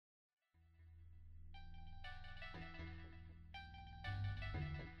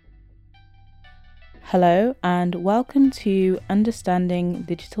Hello, and welcome to Understanding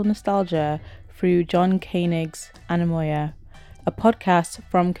Digital Nostalgia through John Koenig's Anemoia, a podcast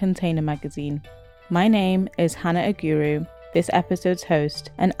from Container Magazine. My name is Hannah Aguru, this episode's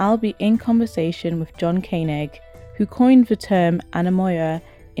host, and I'll be in conversation with John Koenig, who coined the term Anemoia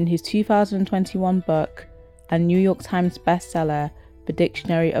in his 2021 book and New York Times bestseller, The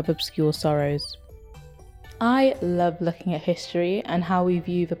Dictionary of Obscure Sorrows. I love looking at history and how we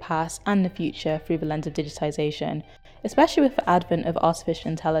view the past and the future through the lens of digitization, especially with the advent of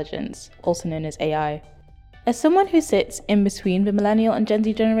artificial intelligence, also known as AI. As someone who sits in between the millennial and Gen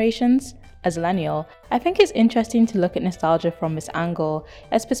Z generations, as a millennial, I think it's interesting to look at nostalgia from this angle,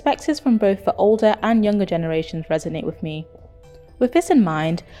 as perspectives from both the older and younger generations resonate with me. With this in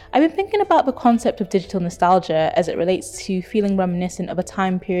mind, I've been thinking about the concept of digital nostalgia as it relates to feeling reminiscent of a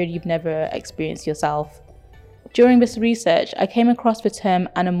time period you've never experienced yourself. During this research, I came across the term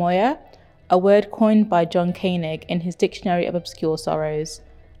Anemoia, a word coined by John Koenig in his Dictionary of Obscure Sorrows.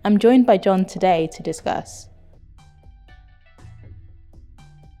 I'm joined by John today to discuss.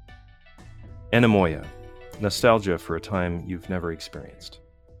 Anemoia, nostalgia for a time you've never experienced.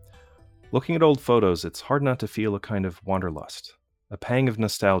 Looking at old photos, it's hard not to feel a kind of wanderlust, a pang of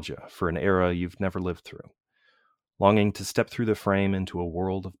nostalgia for an era you've never lived through, longing to step through the frame into a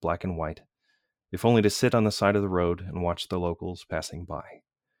world of black and white, if only to sit on the side of the road and watch the locals passing by.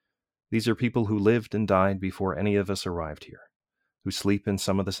 These are people who lived and died before any of us arrived here, who sleep in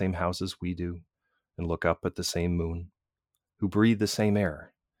some of the same houses we do, and look up at the same moon, who breathe the same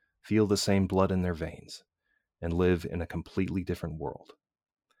air, feel the same blood in their veins, and live in a completely different world.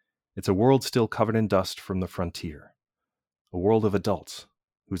 It's a world still covered in dust from the frontier, a world of adults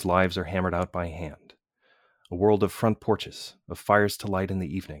whose lives are hammered out by hand, a world of front porches, of fires to light in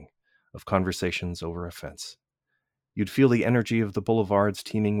the evening, of conversations over a fence. You'd feel the energy of the boulevards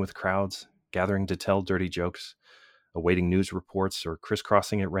teeming with crowds, gathering to tell dirty jokes, awaiting news reports, or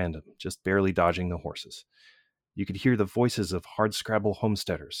crisscrossing at random, just barely dodging the horses. You could hear the voices of hardscrabble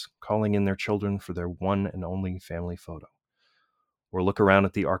homesteaders calling in their children for their one and only family photo. Or look around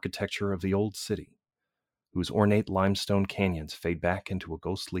at the architecture of the old city, whose ornate limestone canyons fade back into a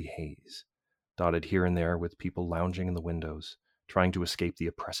ghostly haze, dotted here and there with people lounging in the windows, trying to escape the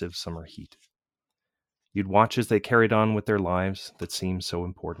oppressive summer heat. You'd watch as they carried on with their lives that seemed so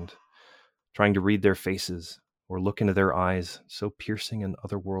important, trying to read their faces or look into their eyes so piercing and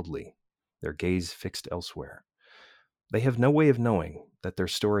otherworldly, their gaze fixed elsewhere. They have no way of knowing that their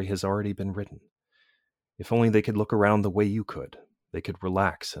story has already been written. If only they could look around the way you could, they could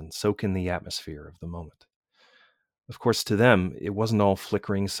relax and soak in the atmosphere of the moment. Of course, to them, it wasn't all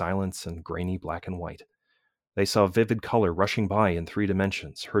flickering silence and grainy black and white. They saw vivid color rushing by in 3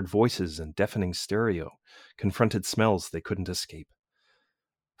 dimensions, heard voices in deafening stereo, confronted smells they couldn't escape.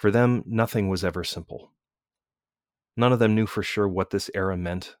 For them, nothing was ever simple. None of them knew for sure what this era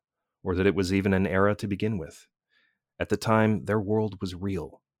meant, or that it was even an era to begin with. At the time, their world was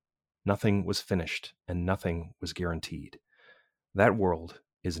real. Nothing was finished, and nothing was guaranteed. That world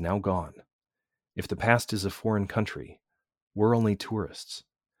is now gone. If the past is a foreign country, we're only tourists.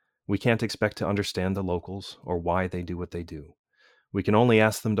 We can't expect to understand the locals or why they do what they do. We can only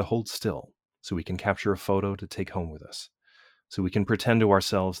ask them to hold still so we can capture a photo to take home with us, so we can pretend to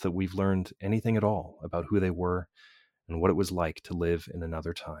ourselves that we've learned anything at all about who they were and what it was like to live in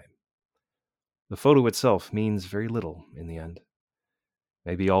another time. The photo itself means very little in the end.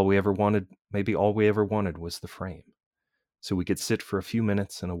 Maybe all we ever wanted was the frame, so we could sit for a few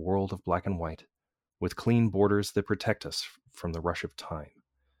minutes in a world of black and white, with clean borders that protect us from the rush of time.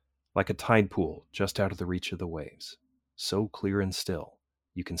 Like a tide pool just out of the reach of the waves, so clear and still,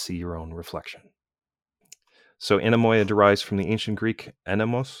 you can see your own reflection. So Anemoia derives from the ancient Greek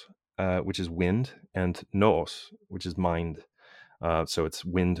anemos, which is wind, and noos, which is mind. So it's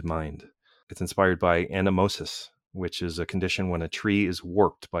wind mind. It's inspired by anemosis, which is a condition when a tree is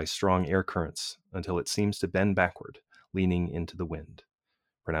warped by strong air currents until it seems to bend backward, leaning into the wind.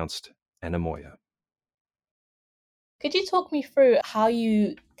 Pronounced anemoia. Could you talk me through how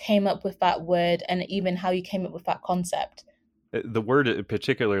you came up with that word and even how you came up with that concept? The word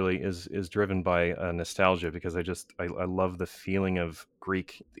particularly is driven by nostalgia, because I love the feeling of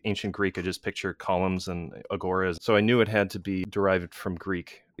Greek, ancient Greek. I just picture columns and agoras. So I knew it had to be derived from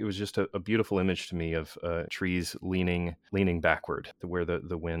Greek. It was just a beautiful image to me of trees leaning backward to where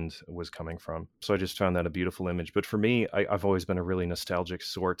the wind was coming from. So I just found that a beautiful image. But for me, I've always been a really nostalgic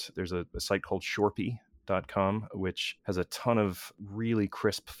sort. There's a site called Shorpy.com, which has a ton of really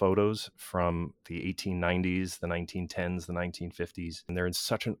crisp photos from the 1890s, the 1910s, the 1950s. And they're in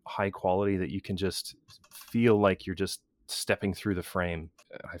such a high quality that you can just feel like you're just stepping through the frame.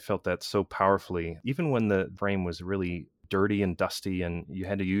 I felt that so powerfully, even when the frame was really dirty and dusty and you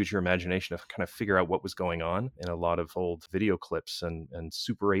had to use your imagination to kind of figure out what was going on. In a lot of old video clips and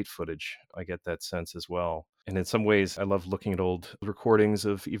Super 8 footage, I get that sense as well. And in some ways, I love looking at old recordings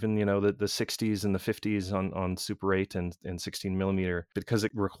of even, the 60s and the 50s on Super 8 and 16 millimeter, because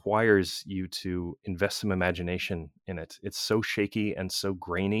it requires you to invest some imagination in it. It's so shaky and so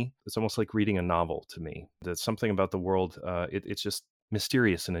grainy. It's almost like reading a novel to me. There's something about the world. It's just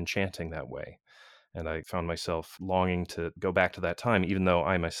mysterious and enchanting that way. And I found myself longing to go back to that time, even though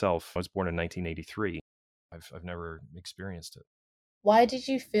I myself was born in 1983. I've never experienced it. Why did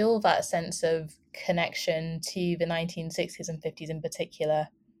you feel that sense of connection to the 1960s and 50s in particular?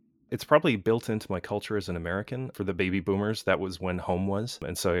 It's probably built into my culture as an American. For the baby boomers, that was when home was.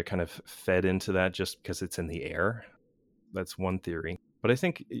 And so I kind of fed into that just because it's in the air. That's one theory. But I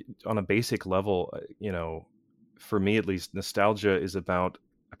think on a basic level, for me at least, nostalgia is about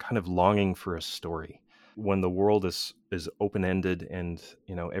a kind of longing for a story. When the world is open-ended and,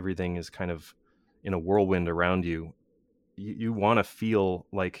 everything is kind of in a whirlwind around you, you want to feel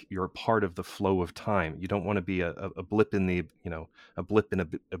like you're a part of the flow of time. You don't want to be a blip in the, a blip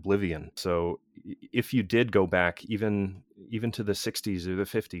in oblivion. So if you did go back even to the 60s or the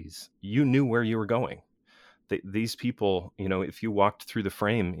 50s, you knew where you were going. These people, if you walked through the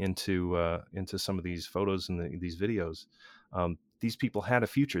frame into some of these photos and these videos, these people had a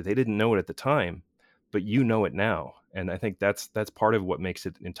future. They didn't know it at the time, but you know it now. And I think that's part of what makes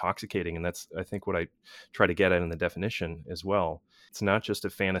it intoxicating. And that's, I think, what I try to get at in the definition as well. It's not just a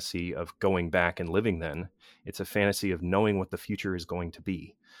fantasy of going back and living then. It's a fantasy of knowing what the future is going to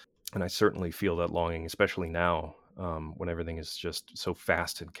be. And I certainly feel that longing, especially now, when everything is just so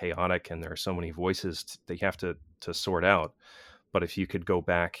fast and chaotic and there are so many voices that you have to sort out. But if you could go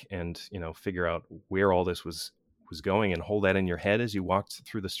back and, figure out where all this was going and hold that in your head as you walked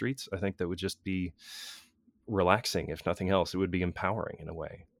through the streets, I think that would just be relaxing. If nothing else, it would be empowering in a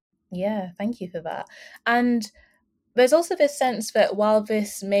way. Yeah, thank you for that. And there's also this sense that while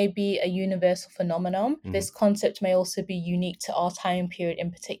this may be a universal phenomenon, this concept may also be unique to our time period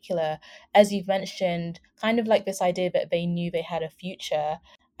in particular. As you've mentioned, kind of like this idea that they knew they had a future.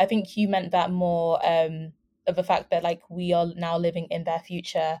 I think you meant that more of the fact that like we are now living in their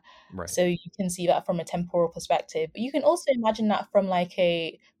future. Right. So you can see that from a temporal perspective. But you can also imagine that from like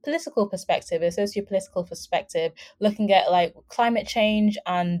a political perspective, a socio-political perspective, looking at like climate change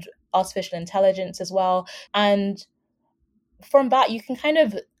and artificial intelligence as well. And from that, you can kind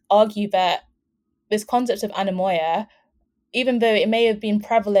of argue that this concept of anemoia, even though it may have been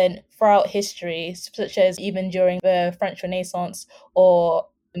prevalent throughout history, such as even during the French Renaissance or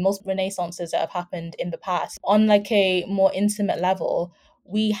most renaissances that have happened in the past, on like a more intimate level,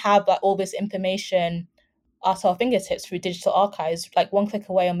 we have like all this information at our fingertips through digital archives, like one click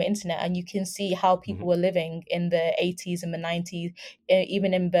away on the internet, and you can see how people were living in the 80s and the 90s,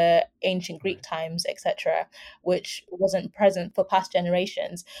 even in the ancient Greek times, etc., which wasn't present for past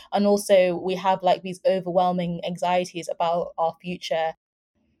generations. And also, we have like these overwhelming anxieties about our future.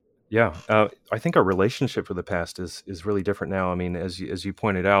 Yeah, I think our relationship with the past is really different now. I mean, as you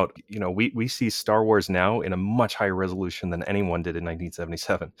pointed out, we see Star Wars now in a much higher resolution than anyone did in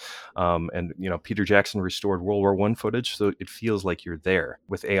 1977, and Peter Jackson restored World War I footage, so it feels like you're there.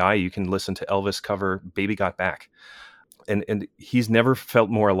 With AI, you can listen to Elvis cover "Baby Got Back," and he's never felt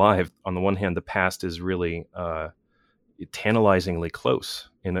more alive. On the one hand, the past is really tantalizingly close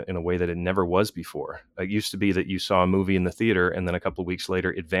in a way that it never was before. It used to be that you saw a movie in the theater and then a couple of weeks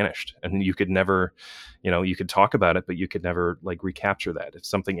later it vanished, and you could never, you could talk about it, but you could never like recapture that. If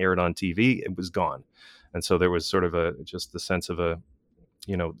something aired on TV, it was gone. And so there was sort of just the sense of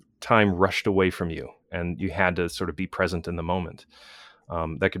time rushed away from you, and you had to sort of be present in the moment.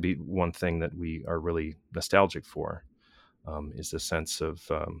 That could be one thing that we are really nostalgic for, is the sense of,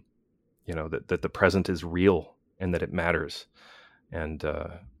 that the present is real and that it matters. And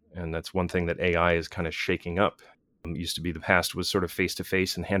that's one thing that AI is kind of shaking up. Used to be the past was sort of face to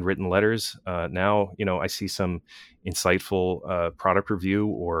face and handwritten letters. Now, I see some insightful product review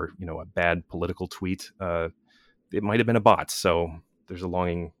or a bad political tweet. It might have been a bot, so there's a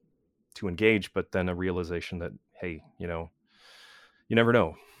longing to engage, but then a realization that, hey, you never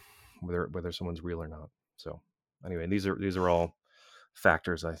know whether someone's real or not. So anyway, these are all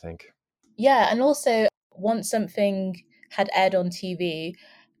factors, I think. Yeah, and also once something had aired on TV,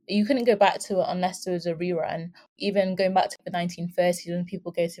 you couldn't go back to it unless there was a rerun. Even going back to the 1930s when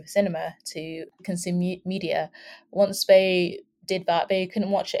people go to the cinema to consume media, once they did that, they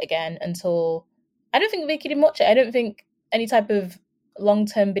couldn't watch it again until I don't think they could even watch it. I don't think any type of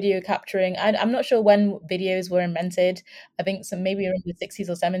long-term video capturing. I'm not sure when videos were invented. I think some maybe around the 60s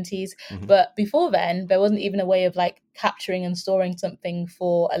or 70s. Hmm. But before then, there wasn't even a way of like capturing and storing something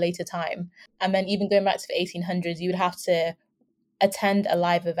for a later time. And then even going back to the 1800s, you would have to attend a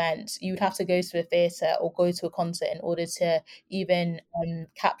live event. You would have to go to a theatre or go to a concert in order to even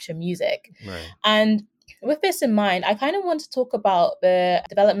capture music. Right. And with this in mind, I kind of want to talk about the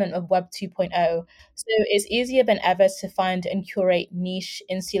development of Web 2.0. So it's easier than ever to find and curate niche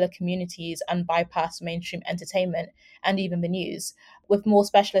insular communities and bypass mainstream entertainment and even the news. With more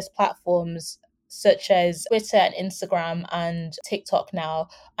specialist platforms such as Twitter and Instagram and TikTok now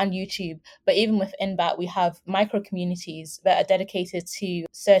and YouTube. But even within that, we have micro communities that are dedicated to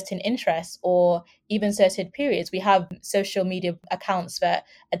certain interests or even certain periods. We have social media accounts that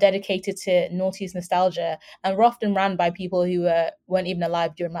are dedicated to noughties nostalgia and were often run by people who weren't even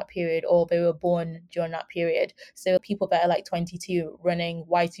alive during that period or they were born during that period. So people that are like 22 running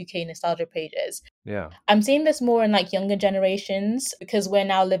Y2K nostalgia pages. Yeah. I'm seeing this more in like younger generations because we're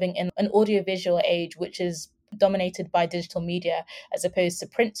now living in an audiovisual age, which is dominated by digital media as opposed to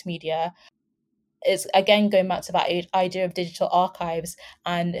print media. It's again going back to that idea of digital archives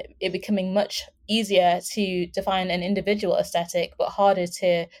and it becoming much easier to define an individual aesthetic, but harder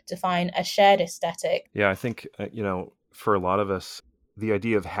to define a shared aesthetic. Yeah, I think, for a lot of us, the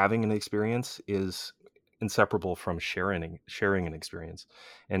idea of having an experience is inseparable from sharing an experience.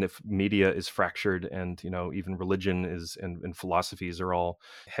 And if media is fractured and, even religion is and philosophies are all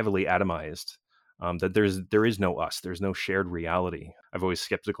heavily atomized, that there is no us, there's no shared reality. I've always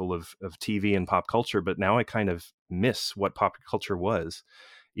skeptical of TV and pop culture, but now I kind of miss what pop culture was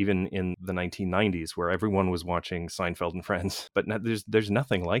even in the 1990s where everyone was watching Seinfeld and Friends. But now there's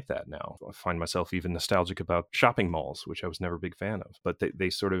nothing like that now. I find myself even nostalgic about shopping malls, which I was never a big fan of. But they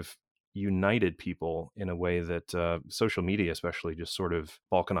sort of united people in a way that social media especially just sort of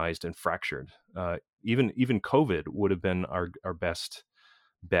balkanized and fractured. Even COVID would have been our best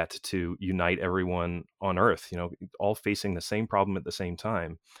bet to unite everyone on earth, all facing the same problem at the same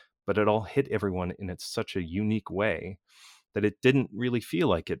time, but it all hit everyone in such a unique way that it didn't really feel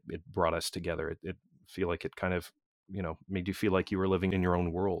like it brought us together. It feel like it kind of, made you feel like you were living in your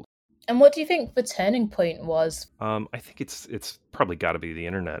own world. And what do you think the turning point was? I think it's probably got to be the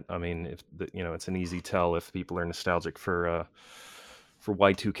internet. I mean, if it's an easy tell if people are nostalgic for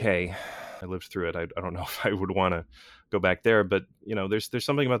Y2K. I lived through it. I don't know if I would want to go back there, but there's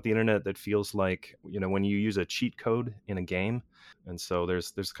something about the internet that feels like when you use a cheat code in a game, and so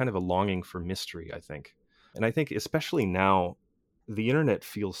there's kind of a longing for mystery, I think, and I think especially now, the internet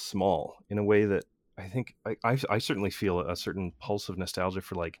feels small in a way that I think I certainly feel a certain pulse of nostalgia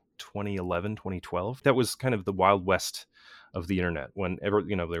for like 2011, 2012. That was kind of the wild west of the internet whenever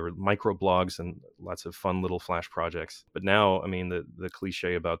there were micro blogs and lots of fun little flash projects. But now, I mean, the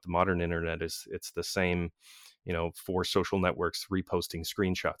cliche about the modern internet is it's the same, four social networks reposting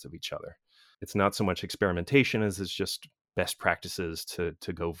screenshots of each other. It's not so much experimentation as it's just best practices to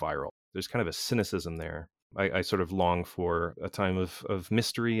go viral. There's kind of a cynicism there. I sort of long for a time of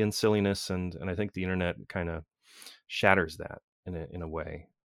mystery and silliness, and I think the internet kind of shatters that in a way.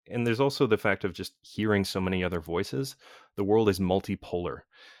 And there's also the fact of just hearing so many other voices. The world is multipolar.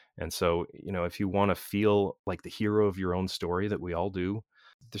 And so, if you want to feel like the hero of your own story that we all do,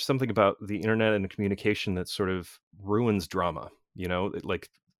 there's something about the internet and communication that sort of ruins drama, like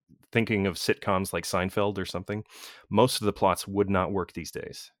thinking of sitcoms like Seinfeld or something. Most of the plots would not work these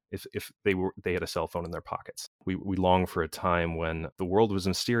days if they had a cell phone in their pockets. We long for a time when the world was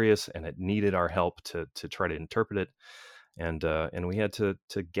mysterious and it needed our help to try to interpret it, and we had to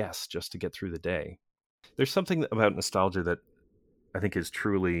guess just to get through the day. There's something about nostalgia that I think is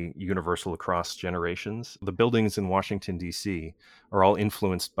truly universal across generations. The buildings in Washington, D.C. are all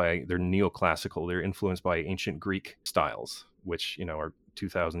influenced by, they're neoclassical, they're influenced by ancient Greek styles, which, are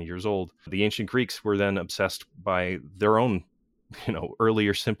 2,000 years old. The ancient Greeks were then obsessed by their own,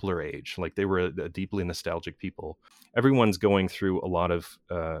 earlier, simpler age. Like they were a deeply nostalgic people. Everyone's going through a lot of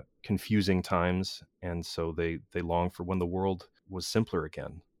confusing times, and so they long for when the world was simpler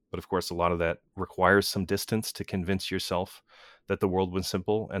again. But of course, a lot of that requires some distance to convince yourself that the world was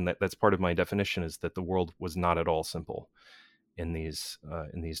simple, and that's part of my definition is that the world was not at all simple in these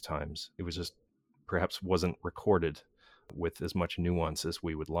times. It was just perhaps wasn't recorded with as much nuance as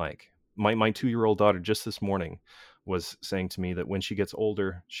we would like. My 2-year-old daughter just this morning was saying to me that when she gets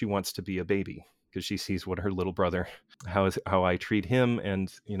older, she wants to be a baby because she sees what her little brother how I treat him,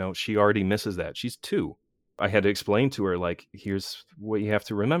 and she already misses that. She's 2. I had to explain to her, like, here's what you have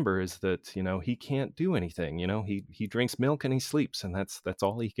to remember is that, he can't do anything. He drinks milk and he sleeps, and that's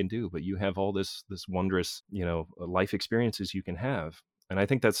all he can do. But you have all this wondrous, life experiences you can have. And I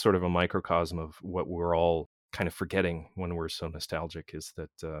think that's sort of a microcosm of what we're all kind of forgetting when we're so nostalgic, is that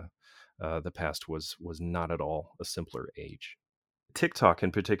the past was not at all a simpler age. TikTok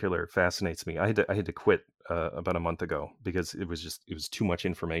in particular fascinates me. I had to quit about a month ago because it was too much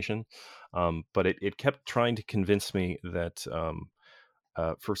information. But it kept trying to convince me that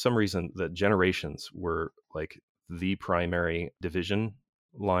for some reason that generations were like the primary division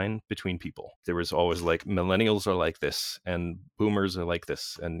line between people. There was always like millennials are like this and boomers are like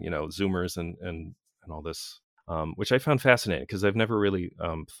this, and zoomers and all this. Which I found fascinating because I've never really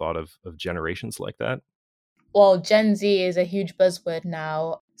thought of generations like that. Well, Gen Z is a huge buzzword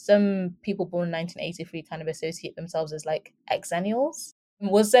now. Some people born in 1983 kind of associate themselves as like Xennials.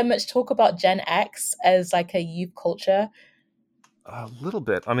 Was there much talk about Gen X as like a youth culture? A little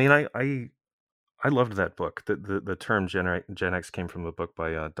bit. I mean, I loved that book. The term Gen X came from a book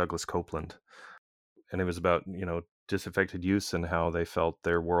by Douglas Copeland, and it was about disaffected youth and how they felt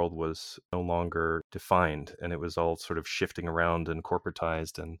their world was no longer defined, and it was all sort of shifting around and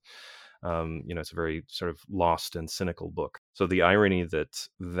corporatized, and it's a very sort of lost and cynical book. So the irony that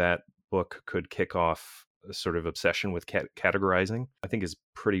that book could kick off a sort of obsession with categorizing, I think, is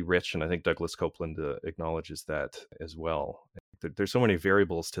pretty rich, and I think Douglas Copeland acknowledges that as well. There's so many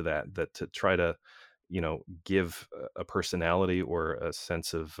variables to that to try to give a personality or a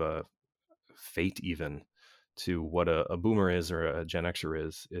sense of fate even to what a boomer is or a Gen Xer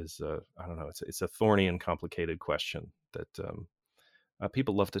is I don't know. It's a thorny and complicated question that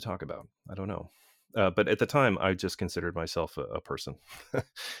people love to talk about. I don't know, but at the time, I just considered myself a person.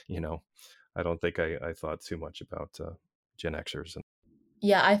 you know, I don't think I thought too much about Gen Xers.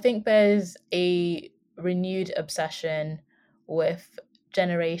 Yeah, I think there's a renewed obsession with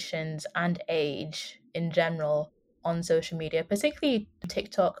generations and age in general on social media, particularly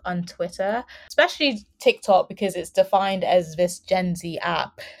TikTok and Twitter, especially TikTok because it's defined as this Gen Z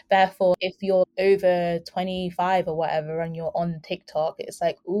app. Therefore, if you're over 25 or whatever and you're on TikTok, it's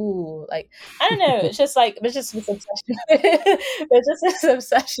like, ooh, like, I don't know, it's just like, there's just this obsession. There's just this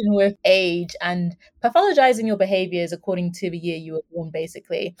obsession with age and pathologizing your behaviors according to the year you were born,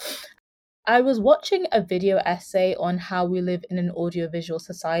 basically. I was watching a video essay on how we live in an audiovisual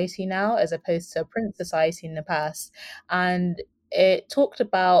society now as opposed to a print society in the past. And it talked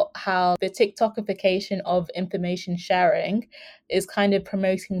about how the TikTokification of information sharing is kind of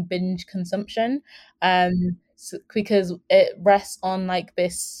promoting binge consumption, because it rests on like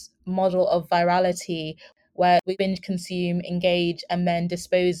this model of virality where we binge consume, engage, and then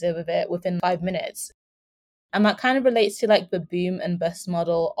dispose of it within 5 minutes. And that kind of relates to like the boom and bust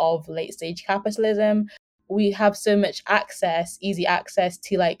model of late stage capitalism. We have so much access, easy access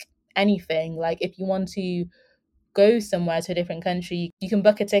to like anything. Like if you want to go somewhere to a different country, you can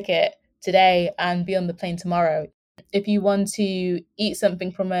book a ticket today and be on the plane tomorrow. If you want to eat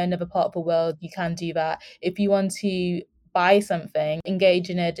something from another part of the world, you can do that. If you want to buy something, engage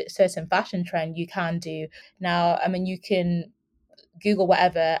in a certain fashion trend, you can do. Now, I mean, you can Google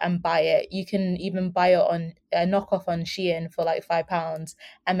whatever and buy it. You can even buy it on a knockoff on Shein for like £5,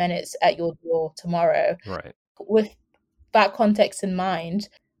 and then it's at your door tomorrow. Right. With that context in mind,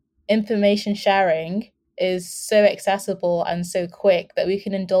 information sharing is so accessible and so quick that we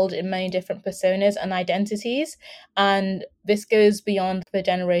can indulge in many different personas and identities. And this goes beyond the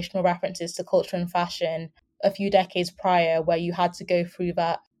generational references to culture and fashion a few decades prior, where you had to go through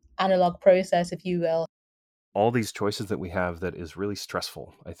that analog process, if you will. All these choices that we have that is really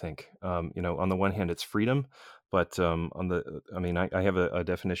stressful, I think. On the one hand, it's freedom, but I mean, I have a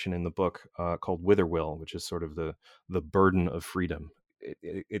definition in the book called witherwill, which is sort of the burden of freedom.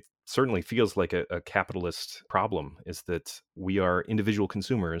 It certainly feels like a capitalist problem, is that we are individual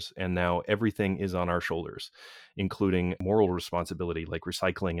consumers and now everything is on our shoulders, including moral responsibility like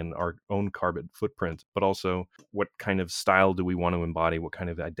recycling and our own carbon footprint, but also what kind of style do we want to embody, what kind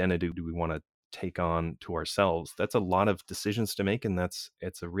of identity do we want to take on to ourselves. That's a lot of decisions to make, and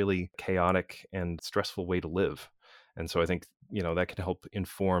it's a really chaotic and stressful way to live. And so I think that can help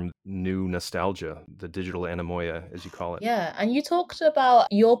inform new nostalgia, the digital anemoia, as you call it. Yeah, and you talked about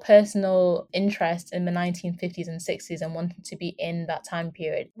your personal interest in the 1950s and 60s and wanting to be in that time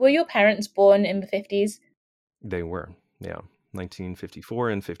period. Were your parents born in the 50s? They were, yeah, 1954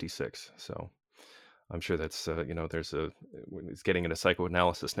 and 56. So I'm sure that's there's it's getting into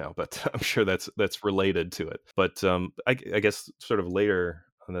psychoanalysis now, but I'm sure that's related to it. But I guess sort of later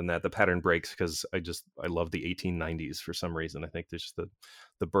than that, the pattern breaks because I love the 1890s for some reason. I think there's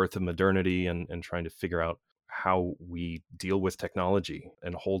the birth of modernity and trying to figure out how we deal with technology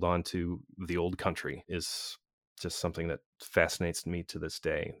and hold on to the old country is just something that fascinates me to this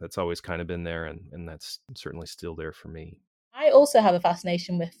day. That's always kind of been there, and that's certainly still there for me. I also have a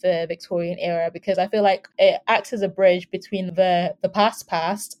fascination with the Victorian era because I feel like it acts as a bridge between the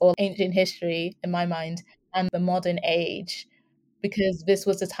past or ancient history in my mind and the modern age, because this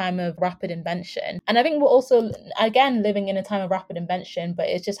was a time of rapid invention. And I think we're also again living in a time of rapid invention, but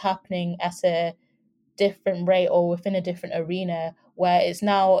it's just happening at a different rate or within a different arena, where it's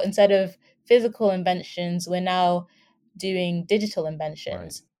now, instead of physical inventions, we're now doing digital Right.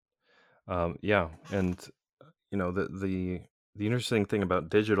 inventions. Yeah, and the interesting thing about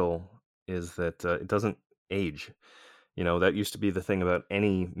digital is that it doesn't age. That used to be the thing about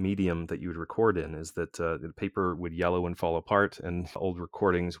any medium that you would record in, is that the paper would yellow and fall apart, and old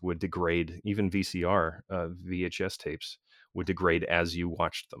recordings would degrade. Even VCR, VHS tapes would degrade as you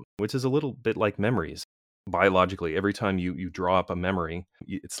watched them, which is a little bit like memories. Biologically, every time you draw up a memory,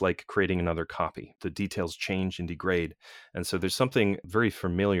 it's like creating another copy. The details change and degrade. And so there's something very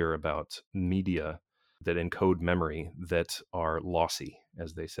familiar about media that encode memory that are lossy,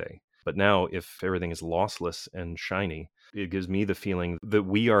 as they say. But now, if everything is lossless and shiny, it gives me the feeling that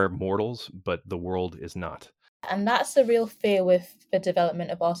we are mortals, but the world is not. And that's the real fear with the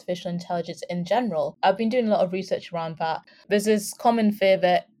development of artificial intelligence in general. I've been doing a lot of research around that. There's this common fear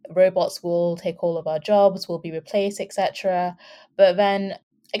that robots will take all of our jobs, will be replaced, etc. But then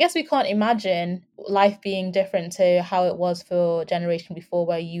I guess we can't imagine life being different to how it was for a generation before,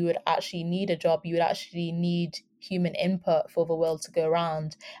 where you would actually need a job, you would actually need human input for the world to go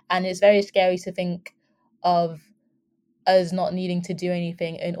around. And it's very scary to think of us not needing to do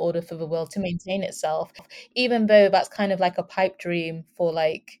anything in order for the world to maintain itself, even though that's kind of like a pipe dream for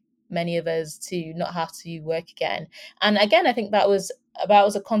like many of us to not have to work again. And again, I think that was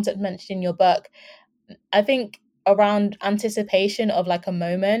a concept mentioned in your book. I think around anticipation of like a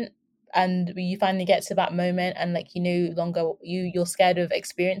moment, and you finally get to that moment and like you no longer you're scared of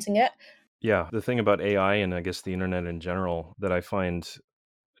experiencing it. Yeah, the thing about AI and I guess the internet in general that I find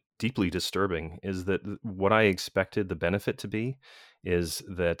deeply disturbing is that what I expected the benefit to be is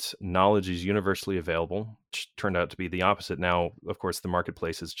that knowledge is universally available, which turned out to be the opposite. Now, of course, the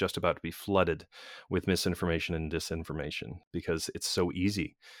marketplace is just about to be flooded with misinformation and disinformation because it's so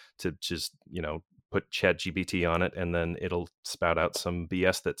easy to just, put ChatGPT on it and then it'll spout out some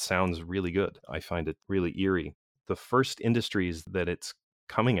BS that sounds really good. I find it really eerie. The first industries that it's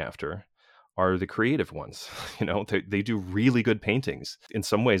coming after are the creative ones. They do really good paintings. In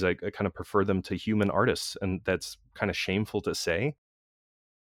some ways, I kind of prefer them to human artists, and that's kind of shameful to say.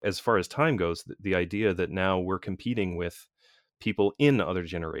 As far as time goes, the idea that now we're competing with people in other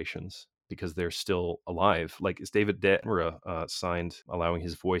generations because they're still alive. Like, is David Attenborough signed allowing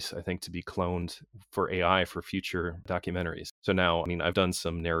his voice, I think, to be cloned for AI for future documentaries. So now, I mean, I've done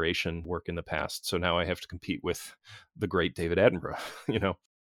some narration work in the past, so now I have to compete with the great David Attenborough,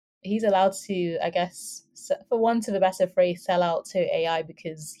 He's allowed to, I guess, for want of a better phrase, sell out to AI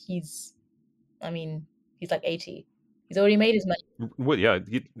because I mean, he's like 80. He's already made his money. Well, yeah,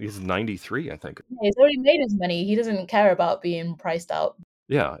 he's 93, I think. He's already made his money. He doesn't care about being priced out.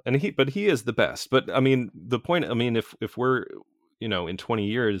 Yeah, and he is the best. But I mean, the point, I mean, if we're, in 20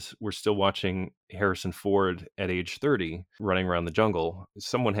 years we're still watching Harrison Ford at age 30 running around the jungle,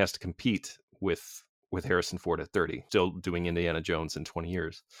 someone has to compete with Harrison Ford at 30, still doing Indiana Jones in 20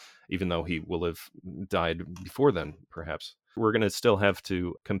 years, even though he will have died before then, perhaps. We're going to still have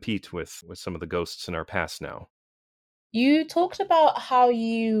to compete with some of the ghosts in our past now. You talked about how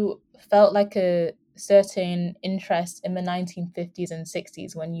you felt like a certain interest in the 1950s and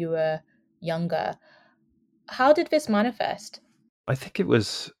 60s when you were younger. How did this manifest? I think it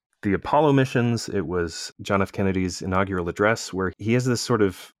was the Apollo missions. It was John F. Kennedy's inaugural address, where he has this sort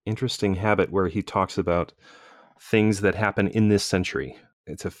of interesting habit where he talks about things that happen in this century.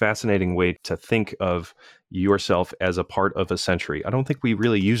 It's a fascinating way to think of yourself as a part of a century. I don't think we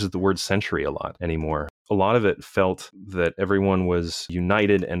really use the word century a lot anymore. A lot of it felt that everyone was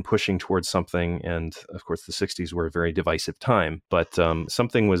united and pushing towards something. And of course, the 60s were a very divisive time, but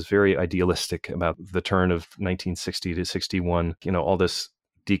something was very idealistic about the turn of 1960 to 61. All this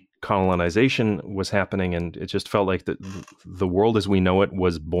decolonization was happening, and it just felt like the world as we know it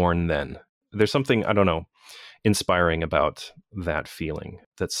was born then. There's something, I don't know, inspiring about that feeling,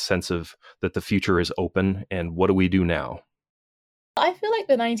 that sense of that the future is open and what do we do now? I feel like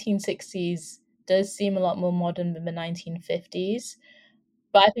the 1960s does seem a lot more modern than the 1950s,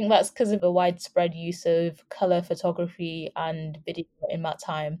 but I think that's because of the widespread use of color photography and video in that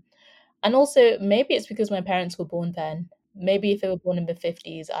time. And also, maybe it's because my parents were born then. Maybe if they were born in the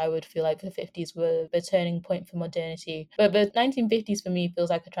 50s, I would feel like the 50s were the turning point for modernity. But the 1950s for me feels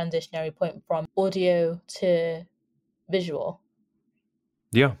like a transitionary point from audio to visual.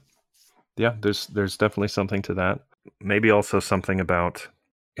 Yeah. Yeah, there's definitely something to that. Maybe also something about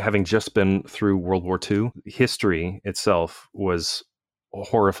having just been through World War II. History itself was a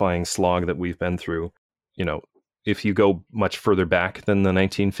horrifying slog that we've been through. You know, if you go much further back than the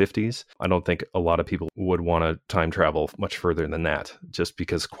 1950s, I don't think a lot of people would want to time travel much further than that, just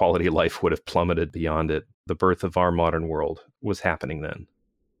because quality of life would have plummeted beyond it. The birth of our modern world was happening then.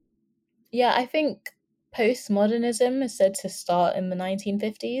 Yeah, I think postmodernism is said to start in the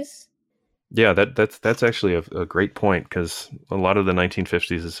 1950s. Yeah, that's actually a great point, because a lot of the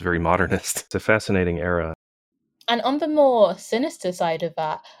 1950s is very modernist. It's a fascinating era. And on the more sinister side of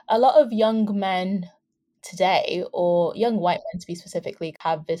that, a lot of young men today, or young white men to be specifically,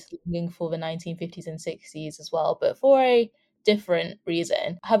 have this longing for the 1950s and 60s as well, but for a different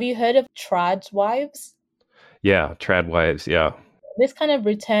reason. Have you heard of trad wives? Yeah, trad wives. Yeah, This kind of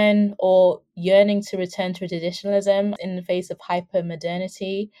return or yearning to return to traditionalism in the face of hyper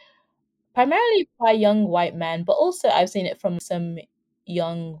modernity, primarily by young white men, but also I've seen it from some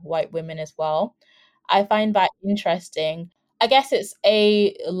young white women as well. I find that interesting. I guess it's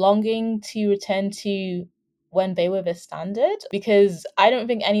a longing to return to when they were the standard, because I don't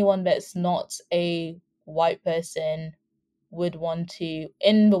think anyone that's not a white person would want to,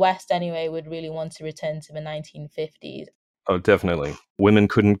 in the West anyway, would really want to return to the 1950s. oh, definitely. Women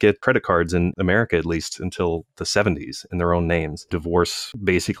couldn't get credit cards in America, at least until the 70s, in their own names. Divorce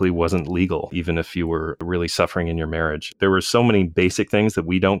basically wasn't legal, even if you were really suffering in your marriage. There were so many basic things that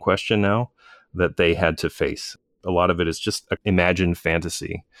we don't question now that they had to face. A lot of it is just an imagined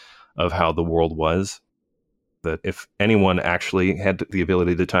fantasy of how the world was. That if anyone actually had the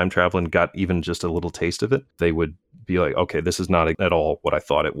ability to time travel and got even just a little taste of it, they would be like, okay, this is not at all what I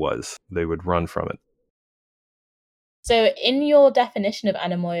thought it was. They would run from it. So, in your definition of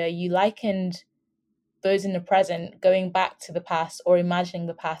anemoia, you likened those in the present going back to the past or imagining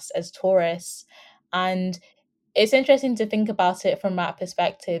the past as tourists. And it's interesting to think about it from that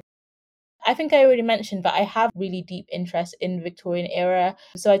perspective. I think I already mentioned that I have really deep interest in the Victorian era.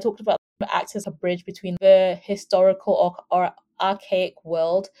 So I talked about the act as a bridge between the historical or archaic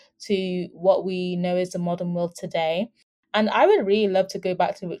world to what we know as the modern world today. And I would really love to go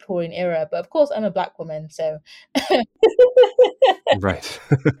back to the Victorian era, but of course I'm a black woman, so Right.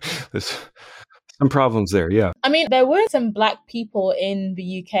 There's some problems there. Yeah. I mean, there were some black people in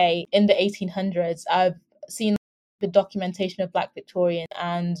the UK in the 1800s. I've seen the documentation of Black Victorian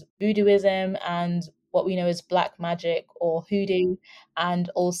and voodooism and what we know as black magic or hoodoo, and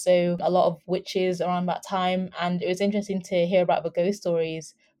also a lot of witches around that time. And it was interesting to hear about the ghost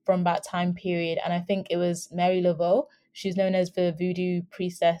stories from that time period. And I think it was Mary Laveau. She's known as the voodoo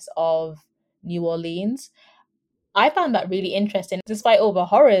priestess of New Orleans. I found that really interesting. Despite all the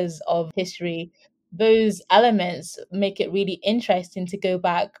horrors of history, those elements make it really interesting to go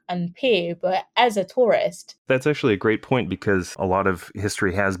back and peer. But as a tourist, That's actually a great point, because a lot of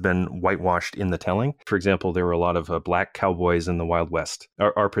history has been whitewashed in the telling. For example, there were a lot of black cowboys in the Wild West.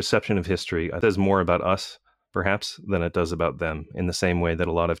 Our perception of history says more about us, perhaps, than it does about them, in the same way that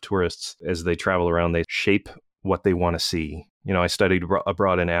a lot of tourists, as they travel around, they shape what they want to see. You know, I studied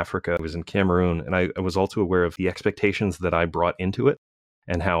abroad in Africa. I was in Cameroon, and I was also aware of the expectations that I brought into it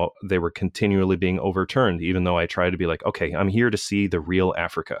and how they were continually being overturned, even though I tried to be like, okay, I'm here to see the real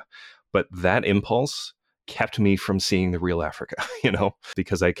Africa. But that impulse kept me from seeing the real Africa,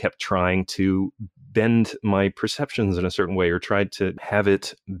 because I kept trying to bend my perceptions in a certain way, or tried to have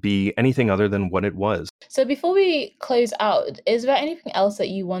it be anything other than what it was. so before we close out, is there anything else that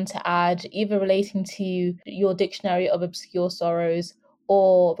you want to add, either relating to your dictionary of obscure sorrows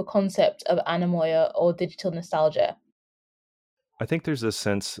or the concept of anemoia or digital nostalgia? I think there's a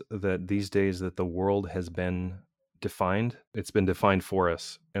sense that these days that the world has been defined. It's been defined for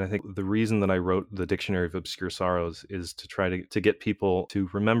us. And I think the reason that I wrote the Dictionary of Obscure Sorrows is to try to get people to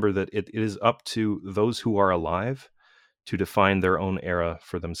remember that it is up to those who are alive to define their own era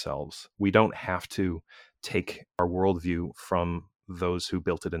for themselves. We don't have to take our worldview from those who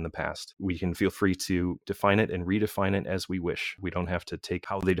built it in the past. We can feel free to define it and redefine it as we wish. We don't have to take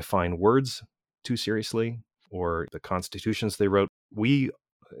how they define words too seriously, or the constitutions they wrote.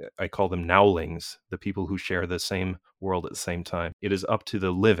 I call them nowlings, the people who share the same world at the same time. It is up to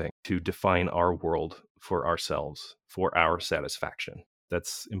the living to define our world for ourselves, for our satisfaction.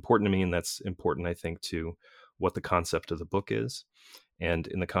 That's important to me, and that's important, I think, to what the concept of the book is. And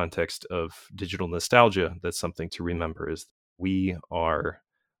in the context of digital nostalgia, that's something to remember, is we are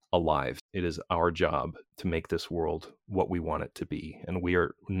alive. It is our job to make this world what we want it to be, and we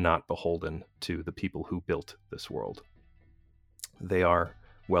are not beholden to the people who built this world. They are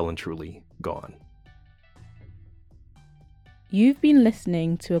well and truly gone. You've been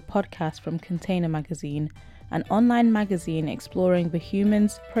listening to a podcast from Container Magazine, an online magazine exploring the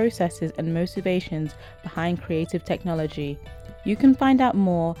humans, processes, and motivations behind creative technology. You can find out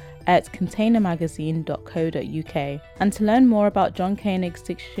more at containermagazine.co.uk. And to learn more about John Koenig's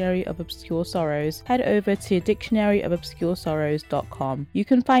Dictionary of Obscure Sorrows, head over to dictionaryofobscuresorrows.com. You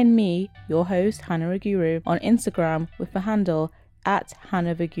can find me, your host, Hannah Aguru, on Instagram with the handle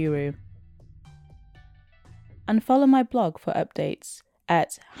 @HannahTheGuru. And follow my blog for updates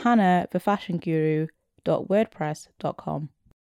at hannahthefashionguru.wordpress.com.